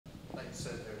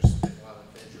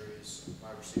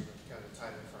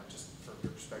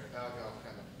perspective, how have y'all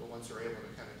kind of, the ones who are able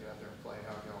to kind of get out there and play,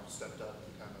 how have y'all stepped up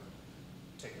and kind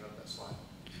of taken up that slack?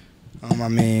 I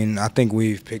mean, I think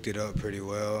we've picked it up pretty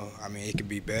well. I mean, it could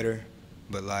be better,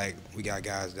 but like we got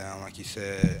guys down, like you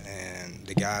said, and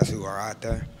the guys who are out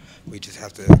there, we just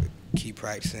have to keep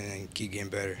practicing and keep getting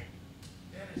better.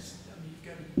 Dannis, I mean, you've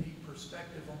got a unique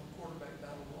perspective on the quarterback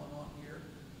battle going on here.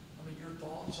 I mean, your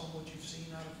thoughts on what you've seen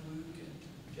out of Luke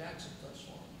and Jackson thus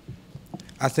far?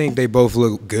 I think they both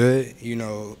look good. You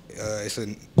know, it's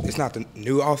not the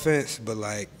new offense, but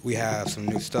like we have some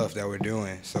new stuff that we're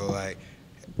doing. So like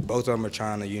both of them are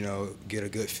trying to, you know, get a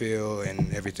good feel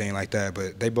and everything like that.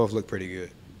 But they both look pretty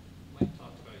good. Mike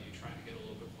talked about you trying to get a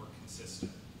little bit more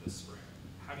consistent this spring.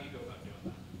 How do you go about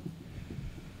doing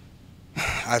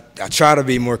that? I try to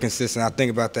be more consistent. I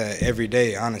think about that every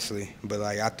day, honestly. But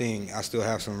like I think I still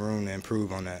have some room to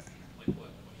improve on that. Like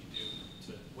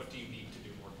what do you need to do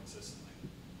more consistently?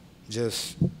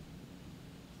 Just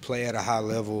play at a high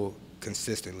level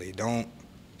consistently. Don't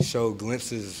show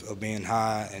glimpses of being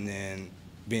high and then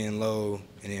being low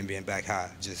and then being back high.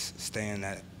 Just stay in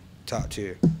that top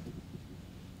tier. In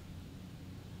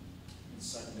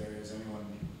secondary, has anyone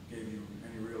gave you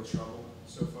any real trouble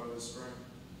so far this spring?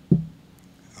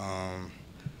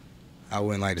 I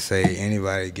wouldn't like to say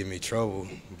anybody give me trouble,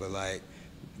 but like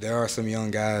there are some young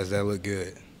guys that look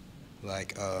good.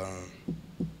 Like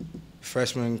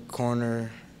freshman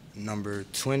corner number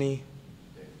 20,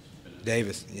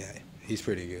 Davis. Yeah, he's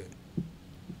pretty good. Do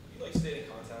you like staying in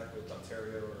contact with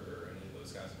Ontario or any of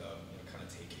those guys about kind of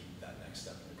taking that next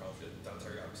step in your college?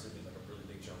 Ontario obviously made like a really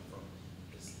big jump from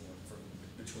from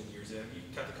between years. Have you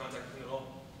kept in contact with him at all?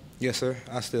 Yes, sir.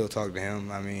 I still talk to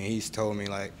him. I mean, he's told me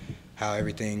like how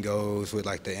everything goes with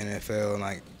like the NFL and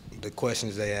like the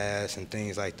questions they ask and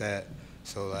things like that.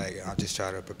 So like I just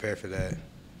try to prepare for that.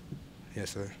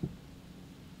 Yes, sir.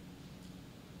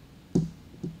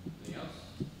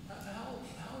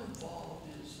 How involved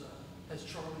has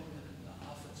Charlie been in the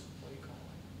offensive play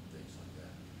calling, things like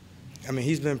that? I mean,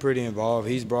 he's been pretty involved.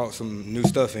 He's brought some new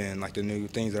stuff in, like the new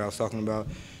things that I was talking about.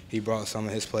 He brought some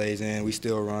of his plays in. We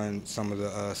still run some of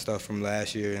the stuff from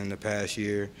last year and the past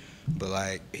year, but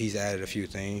like he's added a few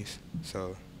things.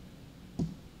 So.